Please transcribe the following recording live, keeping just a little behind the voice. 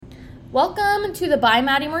Welcome to the By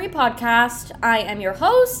Maddie Marie podcast. I am your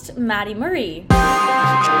host, Maddie Marie.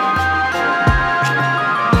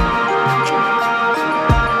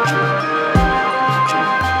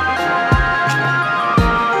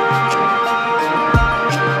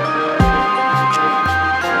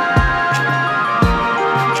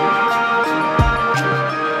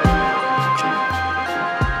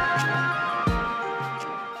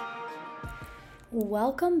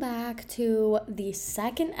 Welcome back to the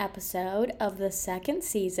second episode of the second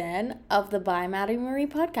season of the By Maddie Marie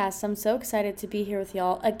podcast. I'm so excited to be here with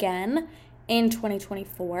y'all again in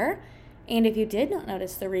 2024. And if you did not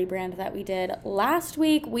notice the rebrand that we did last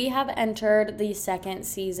week, we have entered the second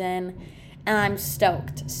season and I'm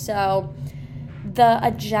stoked. So the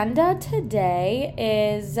agenda today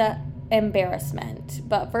is embarrassment.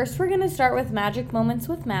 But first we're going to start with magic moments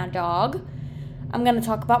with Mad Dog. I'm going to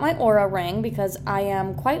talk about my Oura ring because I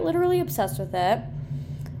am quite literally obsessed with it.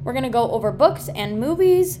 We're going to go over books and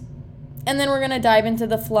movies, and then we're going to dive into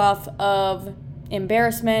the fluff of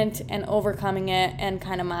embarrassment and overcoming it and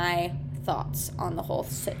kind of my thoughts on the whole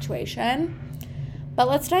situation. But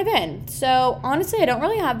let's dive in. So honestly, I don't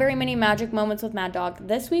really have very many magic moments with Mad Dog.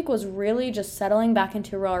 This week was really just settling back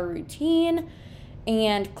into our routine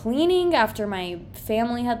and cleaning after my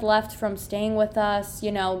family had left from staying with us,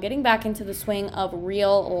 getting back into the swing of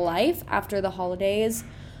real life after the holidays,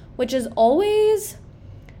 which is always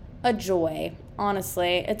a joy,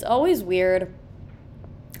 honestly. It's always weird.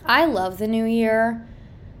 I love the new year,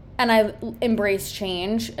 and I embrace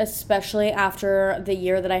change, especially after the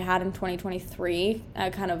year that I had in 2023.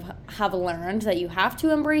 I kind of have learned that you have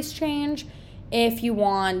to embrace change if you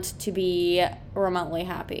want to be remotely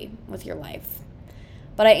happy with your life.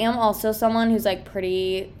 But I am also someone who's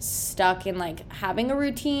pretty stuck in having a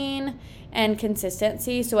routine and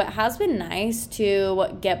consistency. So it has been nice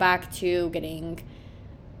to get back to getting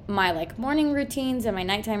my morning routines and my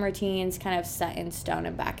nighttime routines kind of set in stone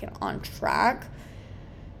and back on track.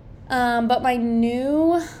 But my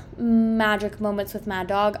new magic moments with Mad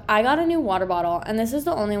Dog, I got a new water bottle. And this is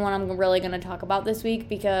the only one I'm really going to talk about this week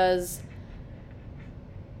because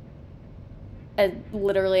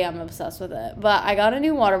I'm obsessed with it. But I got a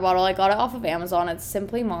new water bottle. I got it off of Amazon. It's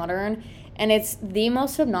Simply Modern, and it's the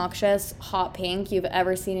most obnoxious hot pink you've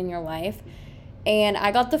ever seen in your life. And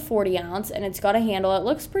I got the 40 ounce, and it's got a handle. It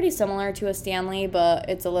looks pretty similar to a Stanley, but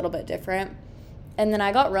it's a little bit different. And then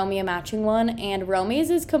I got Romy a matching one, and Romy's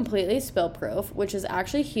is completely spill proof, which is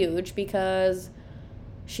actually huge because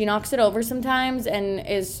she knocks it over sometimes and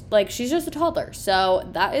is she's just a toddler. So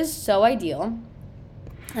that is so ideal.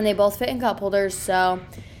 And they both fit in cup holders, so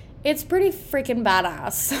it's pretty freaking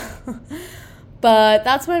badass. But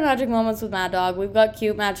that's my magic moments with Mad Dog. We've got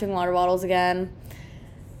cute matching water bottles again.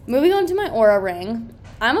 Moving on to my Oura ring.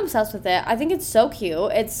 I'm obsessed with it. I think it's so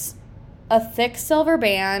cute. It's a thick silver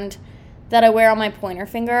band that I wear on my pointer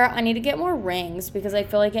finger. I need to get more rings because I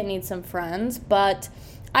feel like it needs some friends, but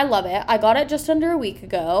I love it. I got it just under a week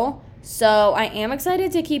ago. So I am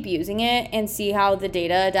excited to keep using it and see how the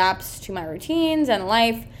data adapts to my routines and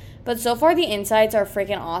life. But so far the insights are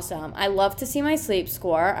freaking awesome. I love to see my sleep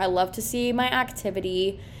score. I love to see my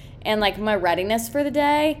activity and my readiness for the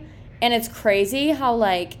day. And it's crazy how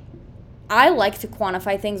I like to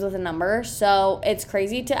quantify things with a number. So it's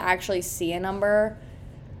crazy to actually see a number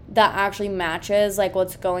that actually matches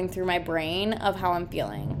what's going through my brain of how I'm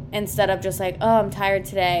feeling, instead of just oh, I'm tired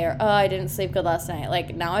today, or oh, I didn't sleep good last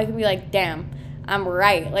night. Now I can be damn, I'm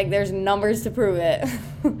right. There's numbers to prove it.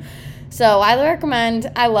 So I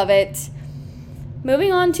recommend. I love it.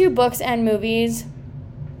 Moving on to books and movies.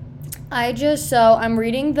 I'm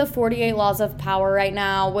reading the 48 Laws of Power right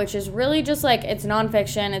now, which is really just it's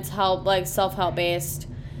nonfiction. It's self-help based,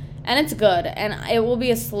 and it's good. And it will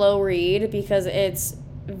be a slow read because it's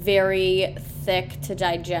very thick to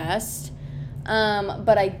digest.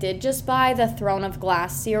 But I did just buy the Throne of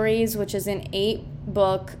Glass series, which is an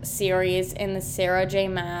 8-book series in the Sarah J.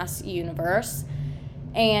 Maas universe.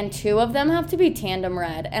 And 2 of them have to be tandem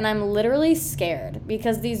read. And I'm literally scared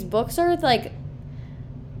because these books are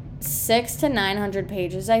 600 to 900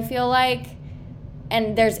 pages, I feel like.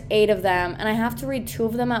 And there's 8 of them. And I have to read 2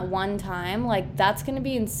 of them at one time. That's going to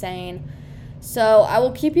be insane. So I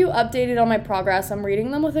will keep you updated on my progress. I'm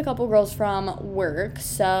reading them with a couple girls from work,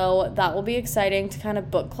 so that will be exciting to kind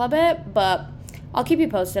of book club it, but I'll keep you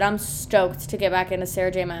posted. I'm stoked to get back into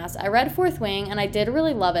Sarah J. Maas. I read Fourth Wing, and I did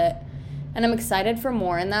really love it, and I'm excited for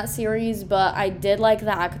more in that series, but I did like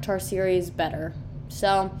the ACOTAR series better.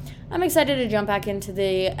 So I'm excited to jump back into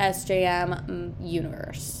the SJM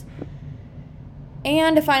universe.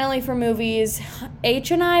 And finally for movies,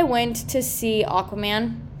 H and I went to see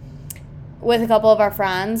Aquaman. with a couple of our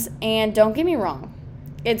friends, and don't get me wrong,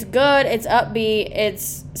 it's good, it's upbeat,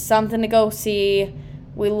 it's something to go see.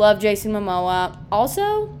 We love Jason Momoa.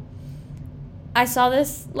 Also, I saw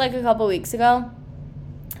this like a couple weeks ago,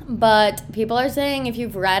 but people are saying if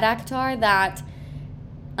you've read ACOTAR that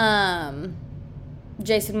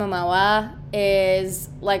Jason Momoa is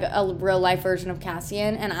like a real life version of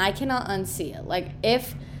Cassian, and I cannot unsee it. Like,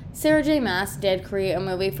 if Sarah J. Maas did create a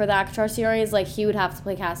movie for the ACOTAR series, like, he would have to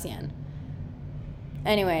play Cassian.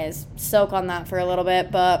 Anyways, soak on that for a little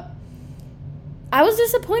bit, but I was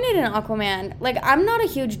disappointed in Aquaman. Like, I'm not a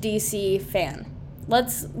huge DC fan.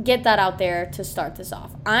 Let's get that out there to start this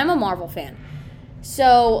off. I'm a Marvel fan.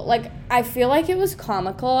 So, like, I feel like it was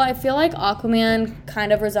comical. I feel like Aquaman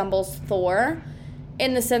kind of resembles Thor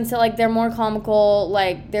in the sense that, like, they're more comical,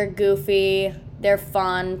 like, they're goofy, they're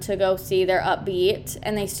fun to go see, they're upbeat,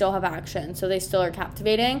 and they still have action, so they still are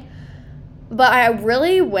captivating. But I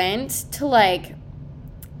really went to, like,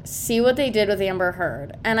 see what they did with Amber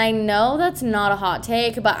Heard. And I know that's not a hot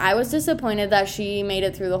take, but I was disappointed that she made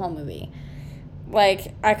it through the whole movie.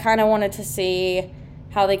 Like, I kind of wanted to see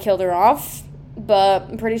how they killed her off, but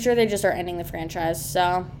I'm pretty sure they just are ending the franchise,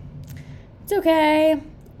 so it's okay.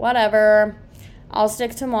 Whatever. I'll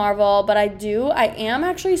stick to Marvel, but I am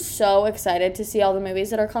actually so excited to see all the movies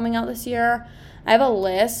that are coming out this year. I have a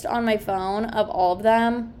list on my phone of all of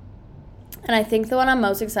them, and I think the one I'm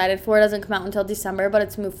most excited for doesn't come out until December, but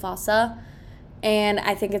it's Mufasa, and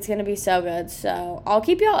I think it's going to be so good. So I'll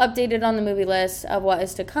keep y'all updated on the movie list of what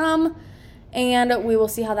is to come, and we will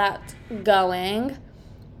see how that's going.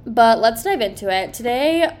 But let's dive into it.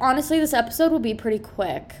 Today, honestly, this episode will be pretty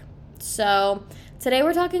quick. So today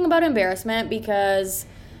we're talking about embarrassment because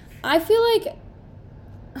I feel like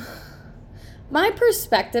my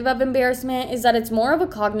perspective of embarrassment is that it's more of a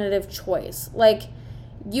cognitive choice. Like,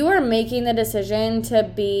 you are making the decision to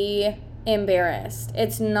be embarrassed.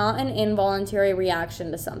 It's not an involuntary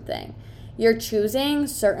reaction to something. You're choosing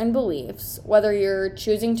certain beliefs, whether you're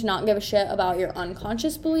choosing to not give a shit about your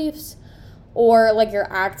unconscious beliefs or, like,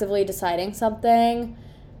 you're actively deciding something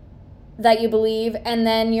that you believe, and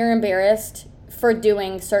then you're embarrassed for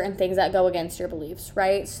doing certain things that go against your beliefs,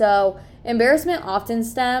 right? So embarrassment often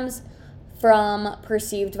stems from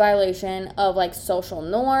perceived violation of, like, social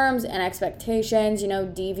norms and expectations,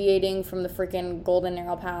 deviating from the freaking golden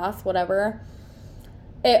narrow path, whatever.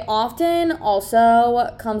 It often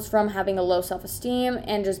also comes from having a low self-esteem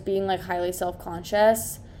and just being, like, highly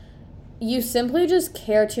self-conscious. You simply just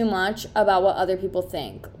care too much about what other people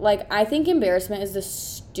think. Like, I think embarrassment is the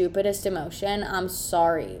stupidest emotion. I'm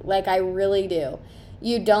sorry. Like, I really do.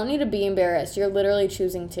 You don't need to be embarrassed. You're literally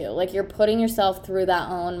choosing to. Like, you're putting yourself through that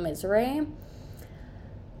own misery.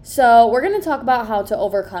 So we're going to talk about how to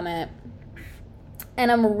overcome it.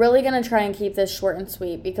 And I'm really going to try and keep this short and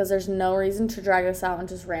sweet because there's no reason to drag this out and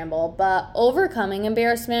just ramble. But overcoming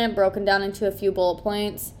embarrassment, broken down into a few bullet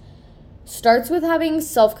points, starts with having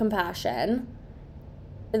self-compassion.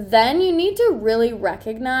 Then you need to really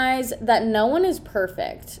recognize that no one is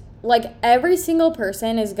perfect. Like, every single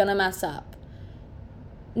person is going to mess up.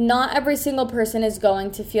 Not every single person is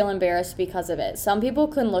going to feel embarrassed because of it. Some people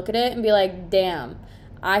can look at it and be like, damn,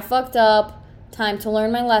 I fucked up. Time to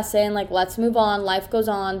learn my lesson. Like, let's move on. Life goes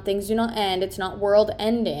on. Things do not end. It's not world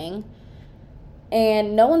ending.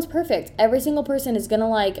 And no one's perfect. Every single person is going to,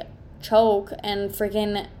 like, choke and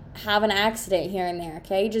freaking have an accident here and there,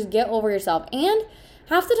 okay? Just get over yourself. And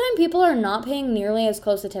half the time, people are not paying nearly as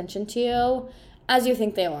close attention to you as you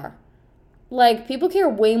think they are. Like, people care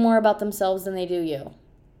way more about themselves than they do you.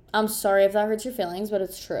 I'm sorry if that hurts your feelings, but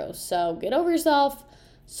it's true. So get over yourself.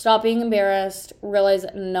 Stop being embarrassed. Realize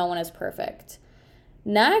no one is perfect.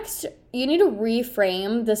 Next, you need to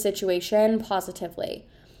reframe the situation positively.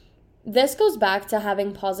 This goes back to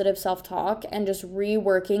having positive self-talk and just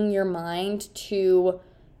reworking your mind to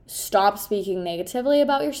stop speaking negatively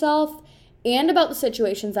about yourself and about the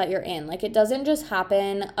situations that you're in. Like, it doesn't just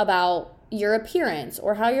happen about your appearance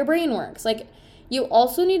or how your brain works. Like, you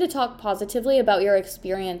also need to talk positively about your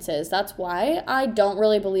experiences. That's why I don't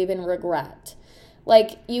really believe in regret.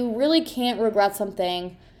 Like, you really can't regret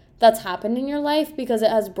something that's happened in your life because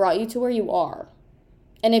it has brought you to where you are.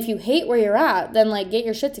 And if you hate where you're at, then, like, get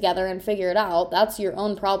your shit together and figure it out. That's your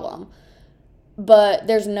own problem. But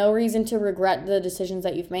there's no reason to regret the decisions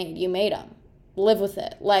that you've made. You made them. Live with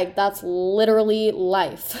it. Like, that's literally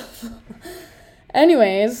life.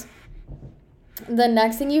 Anyways, the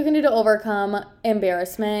next thing you can do to overcome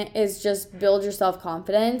embarrassment is just build your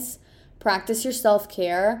self-confidence, practice your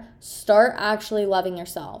self-care, start actually loving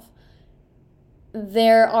yourself.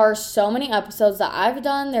 There are so many episodes that I've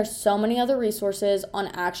done. There's so many other resources on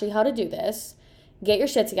actually how to do this. get your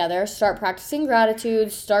shit together, start practicing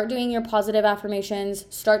gratitude, start doing your positive affirmations,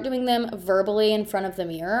 start doing them verbally in front of the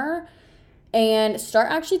mirror, and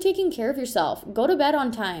start actually taking care of yourself. Go to bed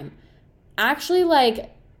on time. Actually,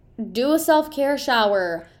 like, do a self-care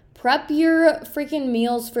shower. Prep your freaking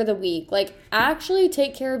meals for the week. Like, actually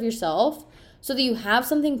take care of yourself so that you have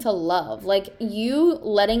something to love. Like, you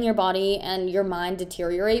letting your body and your mind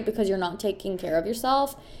deteriorate because you're not taking care of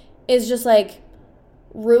yourself is just like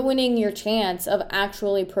ruining your chance of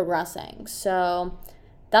actually progressing. So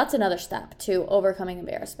that's another step to overcoming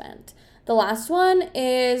embarrassment. The last one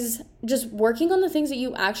is just working on the things that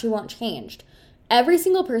you actually want changed. Every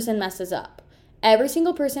single person messes up. Every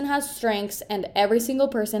single person has strengths and every single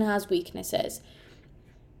person has weaknesses.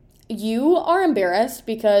 You are embarrassed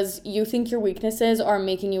because you think your weaknesses are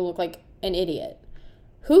making you look like an idiot.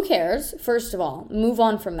 Who cares? First of all, move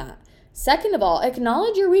on from that. Second of all,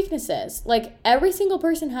 acknowledge your weaknesses. Like, every single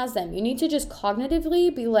person has them. You need to just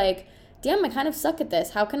cognitively be like, damn, I kind of suck at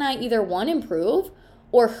this. How can I either, one, improve,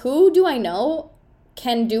 or who do I know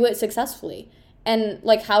can do it successfully? And,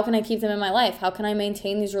 like, how can I keep them in my life? How can I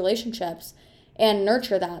maintain these relationships and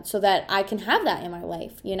nurture that so that I can have that in my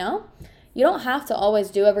life, you know? You don't have to always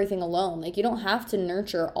do everything alone. Like, you don't have to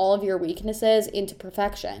nurture all of your weaknesses into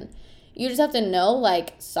perfection. You just have to know,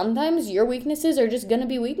 like, sometimes your weaknesses are just going to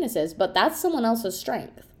be weaknesses, but that's someone else's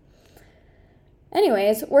strength.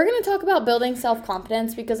 Anyways, we're going to talk about building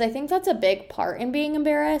self-confidence because I think that's a big part in being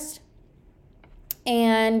embarrassed.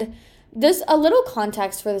 And this, a little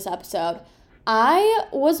context for this episode. I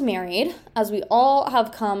was married, as we all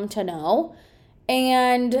have come to know,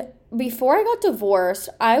 and before I got divorced,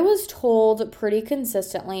 I was told pretty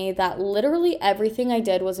consistently that literally everything I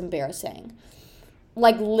did was embarrassing.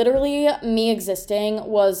 Like, literally, me existing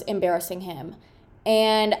was embarrassing him.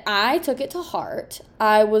 And I took it to heart.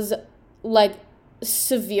 I was, like,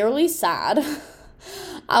 severely sad.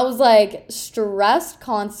 I was, like, stressed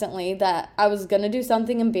constantly that I was gonna do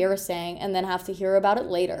something embarrassing and then have to hear about it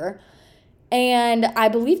later. And I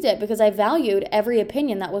believed it because I valued every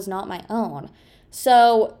opinion that was not my own.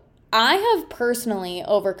 So I have personally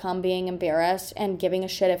overcome being embarrassed and giving a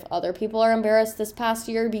shit if other people are embarrassed this past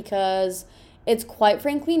year because it's quite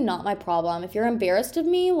frankly not my problem. If you're embarrassed of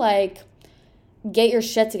me, like, get your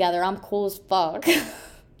shit together. I'm cool as fuck.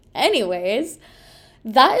 Anyways,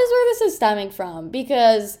 that is where this is stemming from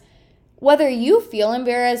because whether you feel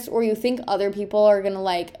embarrassed or you think other people are gonna,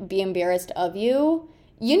 like, be embarrassed of you,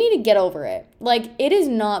 you need to get over it. Like, it is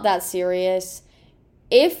not that serious.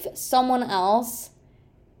 If someone else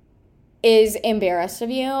is embarrassed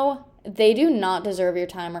of you, they do not deserve your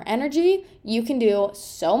time or energy. You can do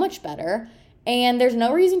so much better. And there's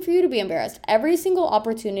no reason for you to be embarrassed. Every single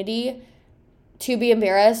opportunity to be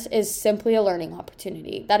embarrassed is simply a learning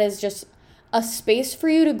opportunity. That is just a space for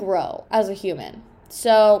you to grow as a human.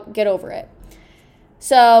 So get over it.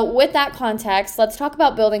 So with that context, let's talk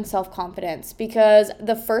about building self-confidence because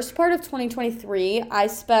the first part of 2023, I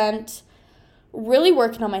spent really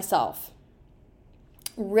working on myself.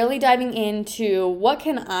 Really diving into what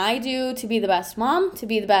can I do to be the best mom, to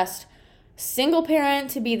be the best single parent,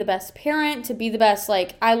 to be the best parent, to be the best,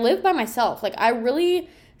 like, I live by myself. Like, I really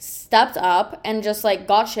stepped up and just, like,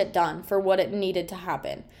 got shit done for what it needed to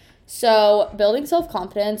happen. So building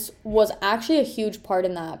self-confidence was actually a huge part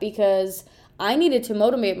in that because I needed to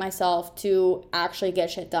motivate myself to actually get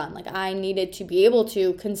shit done. Like, I needed to be able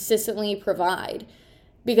to consistently provide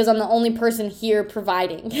because I'm the only person here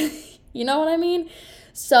providing. You know what I mean?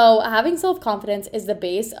 So having self-confidence is the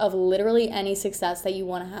base of literally any success that you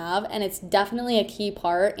want to have, and it's definitely a key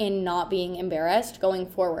part in not being embarrassed going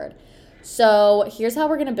forward. So here's how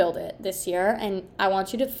we're going to build it this year, and I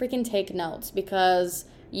want you to freaking take notes because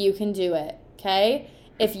you can do it, okay?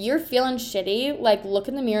 If you're feeling shitty, like, look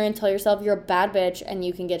in the mirror and tell yourself you're a bad bitch and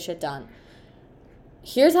you can get shit done.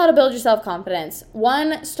 Here's how to build your self-confidence.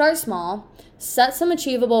 1, start small. Set some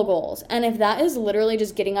achievable goals. And if that is literally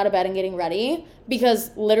just getting out of bed and getting ready,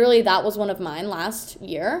 because literally that was one of mine last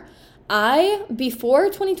year, before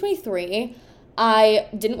 2023, I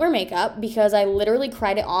didn't wear makeup because I literally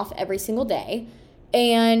cried it off every single day.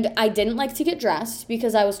 And I didn't like to get dressed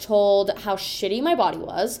because I was told how shitty my body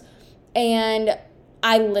was. And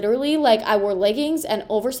I literally, like, I wore leggings and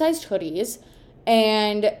oversized hoodies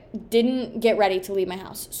and didn't get ready to leave my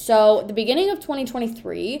house. So the beginning of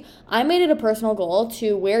 2023, I made it a personal goal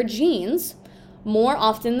to wear jeans more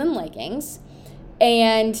often than leggings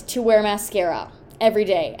and to wear mascara every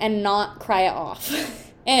day and not cry it off.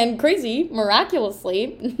 And crazy,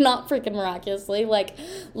 miraculously, not freaking miraculously, like,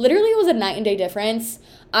 literally it was a night and day difference.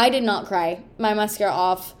 I did not cry my mascara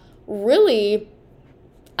off really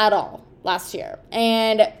at all. last year.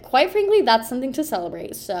 And quite frankly, that's something to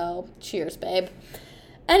celebrate. So cheers, babe.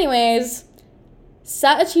 Anyways,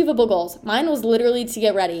 set achievable goals. Mine was literally to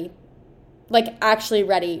get ready. Like, actually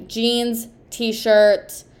ready. Jeans,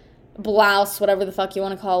 t-shirt, blouse, whatever the fuck you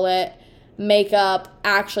want to call it, makeup,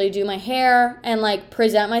 actually do my hair, and like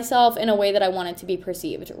present myself in a way that I wanted to be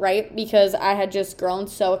perceived, right? Because I had just grown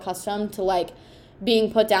so accustomed to like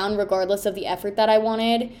being put down regardless of the effort that I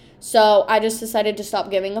wanted. So I just decided to stop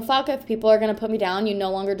giving a fuck. If people are going to put me down, you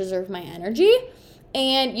no longer deserve my energy.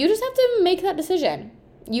 And you just have to make that decision.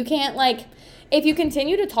 You can't like, if you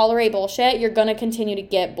continue to tolerate bullshit, you're going to continue to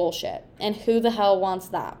get bullshit. And who the hell wants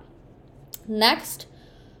that? Next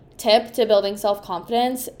tip to building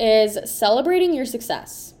self-confidence is celebrating your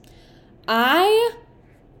success. I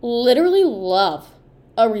literally love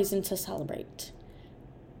a reason to celebrate.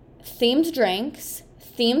 Themed drinks,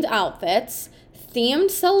 themed outfits,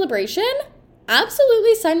 themed celebration,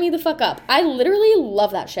 absolutely sign me the fuck up. I literally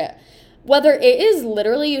love that shit. Whether it is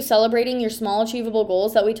literally you celebrating your small achievable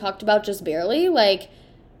goals that we talked about just barely, like,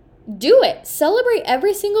 do it. Celebrate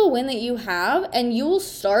every single win that you have, and you will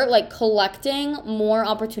start like collecting more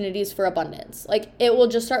opportunities for abundance. Like, it will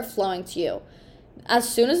just start flowing to you. As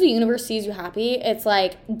soon as the universe sees you happy, it's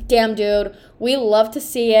like, damn, dude, we love to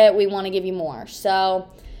see it. We want to give you more. So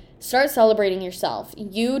start celebrating yourself.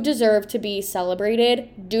 You deserve to be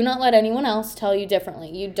celebrated. Do not let anyone else tell you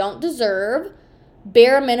differently. You don't deserve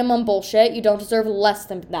bare minimum bullshit. You don't deserve less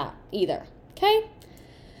than that either. Okay?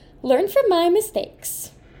 Learn from my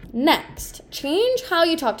mistakes. Next, change how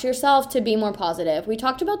you talk to yourself to be more positive. We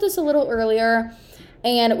talked about this a little earlier,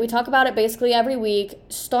 and we talk about it basically every week.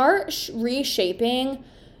 Start reshaping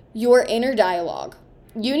your inner dialogue.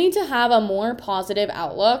 You need to have a more positive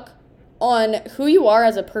outlook on who you are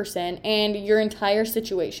as a person and your entire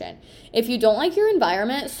situation. If you don't like your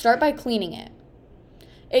environment, start by cleaning it.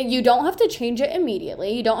 You don't have to change it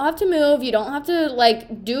immediately. You don't have to move. You don't have to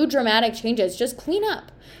like do dramatic changes. Just clean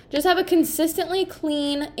up. Just have a consistently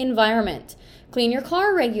clean environment. Clean your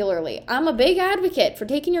car regularly. I'm a big advocate for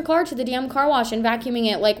taking your car to the damn car wash and vacuuming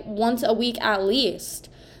it like once a week at least.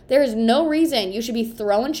 There is no reason you should be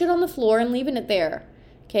throwing shit on the floor and leaving it there.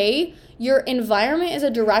 Okay? Your environment is a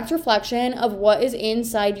direct reflection of what is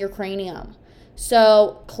inside your cranium.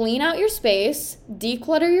 So clean out your space,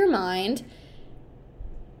 declutter your mind,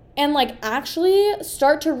 and like actually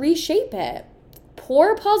start to reshape it.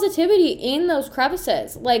 Pour positivity in those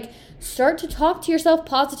crevices. Like, start to talk to yourself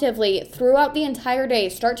positively throughout the entire day.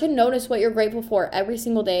 Start to notice what you're grateful for every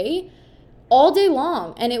single day, all day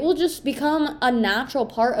long, and it will just become a natural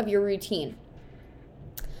part of your routine.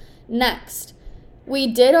 Next, we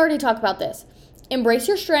did already talk about this. Embrace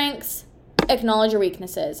your strengths, acknowledge your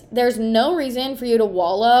weaknesses. There's no reason for you to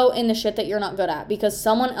wallow in the shit that you're not good at because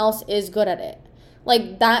someone else is good at it.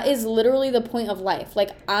 Like, that is literally the point of life.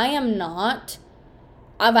 Like,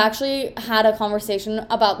 I've actually had a conversation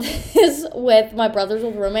about this with my brother's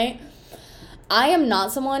old roommate. I am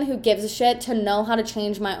not someone who gives a shit to know how to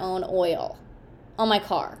change my own oil on my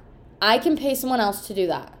car. I can pay someone else to do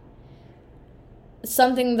that.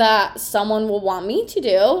 Something that someone will want me to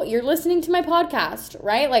do. You're listening to my podcast,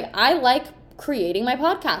 right? Like, I like creating my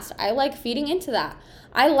podcast. I like feeding into that.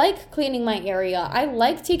 I like cleaning my area. I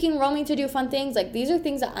like taking Romy to do fun things. Like, these are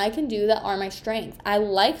things that I can do that are my strength. I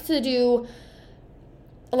like to do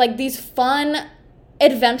like these fun,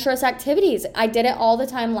 adventurous activities. I did it all the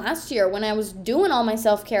time last year when I was doing all my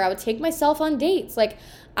self-care. I would take myself on dates. Like,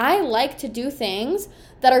 I like to do things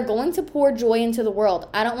that are going to pour joy into the world.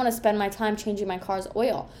 I don't want to spend my time changing my car's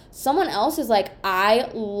oil. Someone else is like, I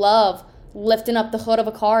love lifting up the hood of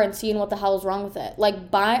a car and seeing what the hell is wrong with it. Like,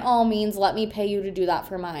 by all means, let me pay you to do that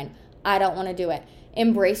for mine. I don't want to do it.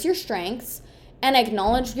 Embrace your strengths and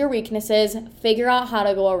acknowledge your weaknesses. Figure out how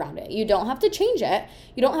to go around it. You don't have to change it.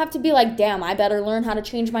 You don't have to be like, damn, I better learn how to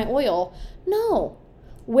change my oil. No.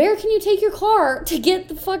 Where can you take your car to get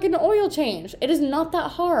the fucking oil changed? It is not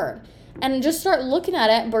that hard. And just start looking at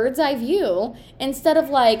it bird's eye view instead of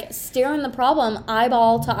like staring the problem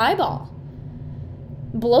eyeball to eyeball.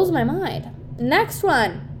 Blows my mind. Next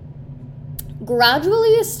one.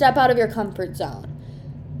 Gradually step out of your comfort zone.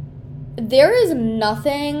 There is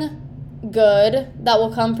nothing good that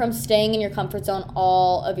will come from staying in your comfort zone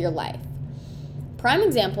all of your life. Prime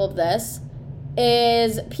example of this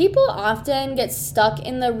is people often get stuck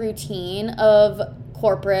in the routine of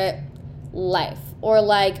corporate life or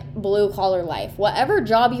like blue collar life. Whatever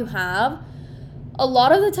job you have, a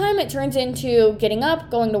lot of the time it turns into getting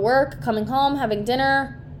up, going to work, coming home, having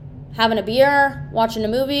dinner, having a beer, watching a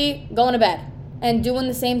movie, going to bed, and doing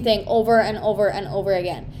the same thing over and over and over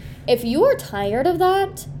again. If you are tired of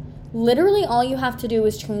that, Literally all you have to do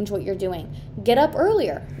is change what you're doing. Get up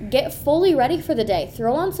earlier. Get fully ready for the day.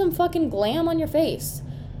 Throw on some fucking glam on your face.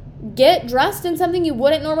 Get dressed in something you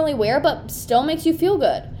wouldn't normally wear but still makes you feel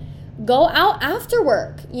good. Go out after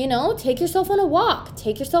work, take yourself on a walk,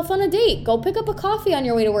 take yourself on a date, go pick up a coffee on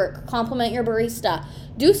your way to work, compliment your barista.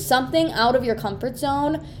 Do something out of your comfort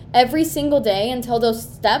zone every single day until those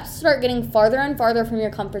steps start getting farther and farther from your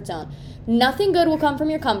comfort zone. Nothing good will come from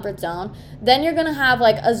your comfort zone. Then you're going to have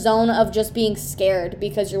like a zone of just being scared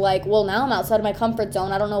because you're like, well, now I'm outside of my comfort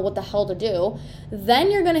zone. I don't know what the hell to do. Then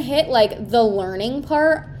you're going to hit like the learning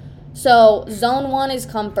part. So zone 1 is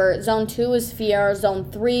comfort, zone 2 is fear, zone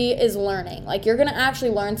 3 is learning. Like you're going to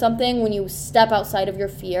actually learn something when you step outside of your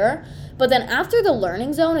fear. But then after the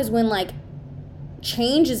learning zone is when like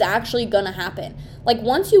change is actually going to happen. Like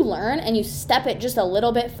once you learn and you step it just a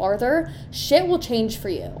little bit farther, shit will change for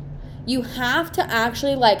you. You have to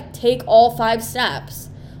actually like take all 5 steps,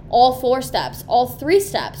 all 4 steps, all 3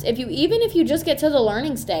 steps. Even if you just get to the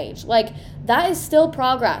learning stage, like that is still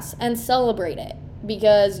progress, and celebrate it.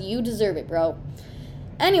 Because you deserve it, bro.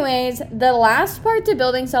 Anyways, the last part to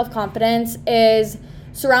building self-confidence is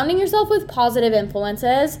surrounding yourself with positive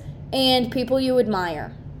influences and people you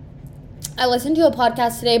admire. I listened to a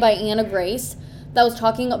podcast today by Anna Grace that was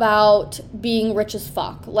talking about being rich as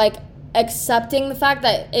fuck. Like, accepting the fact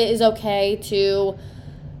that it is okay to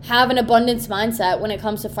have an abundance mindset when it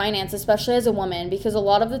comes to finance, especially as a woman. Because a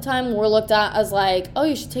lot of the time we're looked at as like, oh,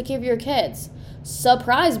 you should take care of your kids.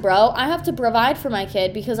 Surprise, bro. I have to provide for my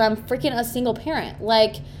kid because I'm freaking a single parent.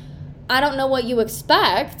 Like, I don't know what you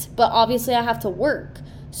expect, but obviously I have to work.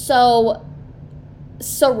 So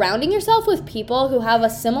surrounding yourself with people who have a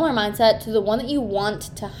similar mindset to the one that you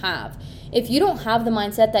want to have. If you don't have the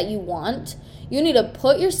mindset that you want, you need to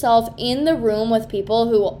put yourself in the room with people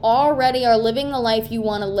who already are living the life you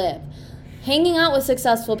want to live. Hanging out with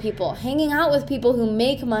successful people, hanging out with people who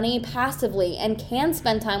make money passively and can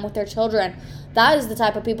spend time with their children. That is the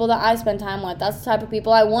type of people that I spend time with. That's the type of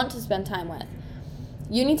people I want to spend time with.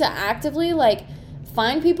 You need to actively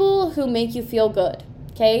find people who make you feel good,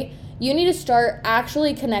 okay? You need to start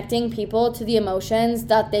actually connecting people to the emotions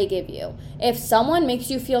that they give you. If someone makes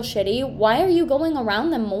you feel shitty, why are you going around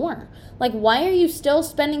them more? Why are you still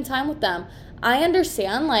spending time with them? I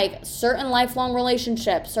understand, certain lifelong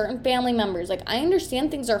relationships, certain family members. I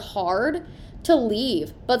understand things are hard to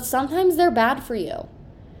leave, but sometimes they're bad for you.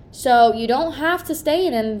 So you don't have to stay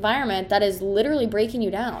in an environment that is literally breaking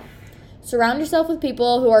you down. Surround yourself with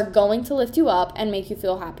people who are going to lift you up and make you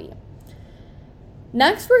feel happy.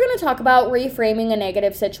 Next, we're going to talk about reframing a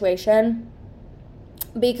negative situation,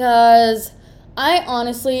 because I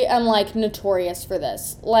honestly am notorious for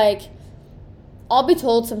this. I'll be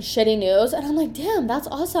told some shitty news and I'm like, damn, that's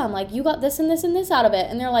awesome. You got this and this and this out of it.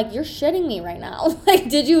 And they're like, you're shitting me right now.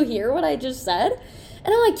 Did you hear what I just said?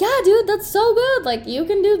 And I'm like, yeah, dude, that's so good. You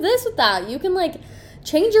can do this with that. You can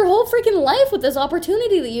change your whole freaking life with this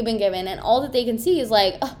opportunity that you've been given. And all that they can see is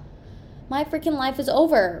oh, my freaking life is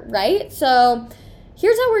over, right? So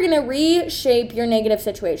here's how we're going to reshape your negative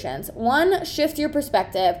situations. 1, shift your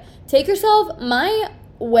perspective. My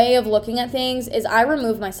way of looking at things is I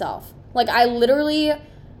remove myself. I literally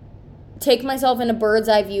take myself in a bird's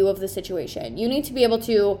eye view of the situation. You need to be able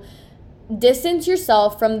to distance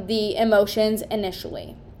yourself from the emotions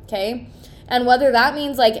initially, okay? And whether that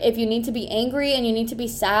means if you need to be angry and you need to be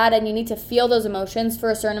sad and you need to feel those emotions for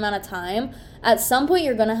a certain amount of time, at some point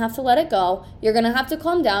you're going to have to let it go. You're going to have to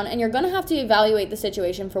calm down and you're going to have to evaluate the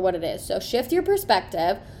situation for what it is. So shift your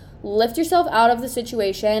perspective, lift yourself out of the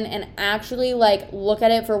situation, and actually look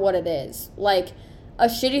at it for what it is. A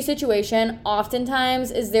shitty situation oftentimes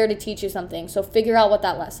is there to teach you something. So figure out what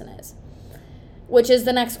that lesson is. Which is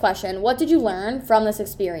the next question. What did you learn from this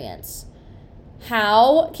experience?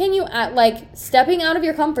 How can you, stepping out of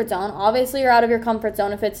your comfort zone, obviously you're out of your comfort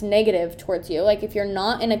zone if it's negative towards you. If you're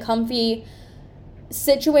not in a comfy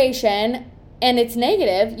situation and it's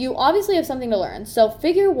negative, you obviously have something to learn. So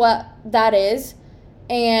figure what that is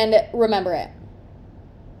and remember it.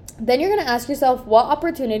 Then you're going to ask yourself, what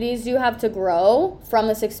opportunities do you have to grow from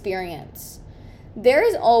this experience? There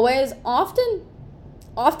is always, oftentimes,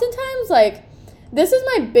 this is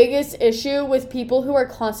my biggest issue with people who are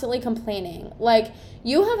constantly complaining.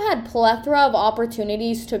 You have had plethora of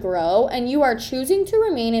opportunities to grow, and you are choosing to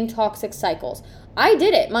remain in toxic cycles. I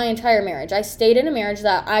did it my entire marriage. I stayed in a marriage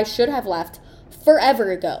that I should have left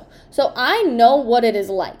forever ago. So I know what it is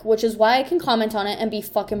like, which is why I can comment on it and be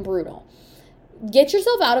fucking brutal. get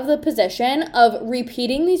yourself out of the position of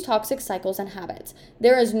repeating these toxic cycles and habits.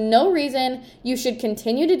 There is no reason you should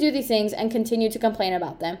continue to do these things and continue to complain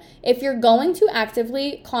about them. If you're going to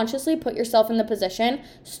actively, consciously put yourself in the position,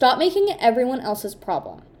 stop making it everyone else's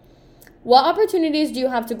problem. What opportunities do you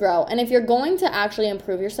have to grow? And if you're going to actually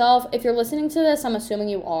improve yourself, if you're listening to this, I'm assuming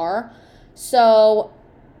you are. So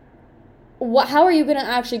how are you going to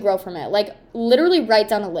actually grow from it? Like, literally write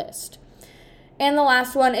down a list. And the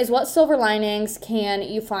last one is, what silver linings can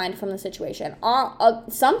you find from the situation?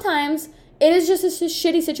 Sometimes it is just a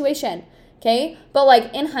shitty situation, okay? But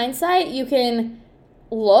like in hindsight, you can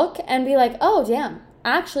look and be like, oh, damn,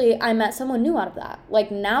 actually, I met someone new out of that. Like,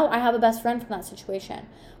 now I have a best friend from that situation.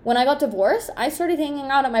 When I got divorced, I started hanging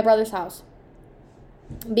out at my brother's house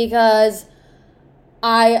because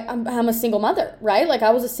I'm a single mother, right? Like, I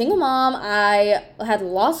was a single mom. I had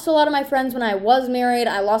lost a lot of my friends when I was married.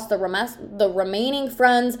 I lost the remaining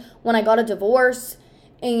friends when I got a divorce.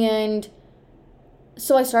 And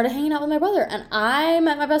so I started hanging out with my brother. And I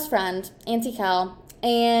met my best friend, Auntie Cal.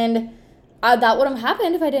 And that wouldn't have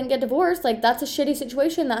happened if I didn't get divorced. Like, that's a shitty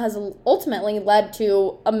situation that has ultimately led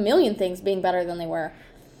to a million things being better than they were.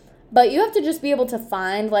 But you have to just be able to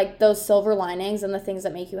find, like, those silver linings and the things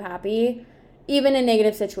that make you happy. Even in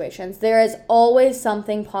negative situations, there is always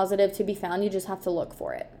something positive to be found. You just have to look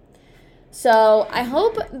for it. So I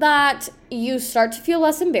hope that you start to feel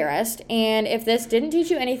less embarrassed. And if this didn't teach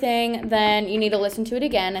you anything, then you need to listen to it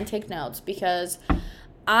again and take notes, because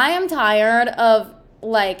I am tired of,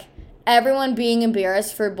 like, everyone being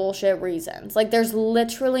embarrassed for bullshit reasons. Like, there's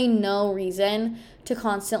literally no reason to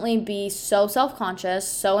constantly be so self-conscious,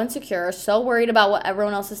 so insecure, so worried about what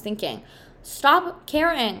everyone else is thinking. Stop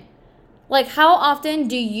caring. Like, how often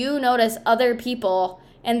do you notice other people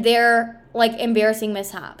and their, like, embarrassing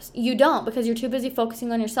mishaps? You don't, because you're too busy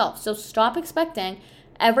focusing on yourself. So stop expecting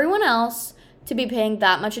everyone else to be paying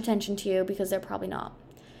that much attention to you, because they're probably not.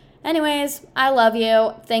 Anyways, I love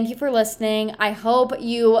you. Thank you for listening. I hope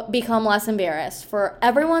you become less embarrassed for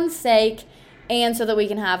everyone's sake, and so that we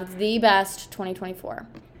can have the best 2024.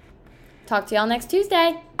 Talk to y'all next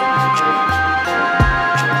Tuesday.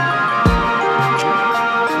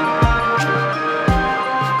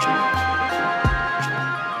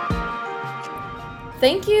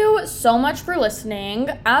 Thank you so much for listening.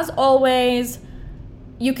 As always,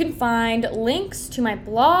 you can find links to my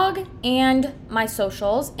blog and my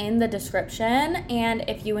socials in the description. And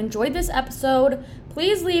if you enjoyed this episode,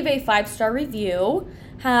 please leave a 5-star review.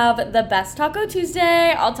 Have the best Taco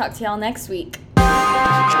Tuesday. I'll talk to y'all next week.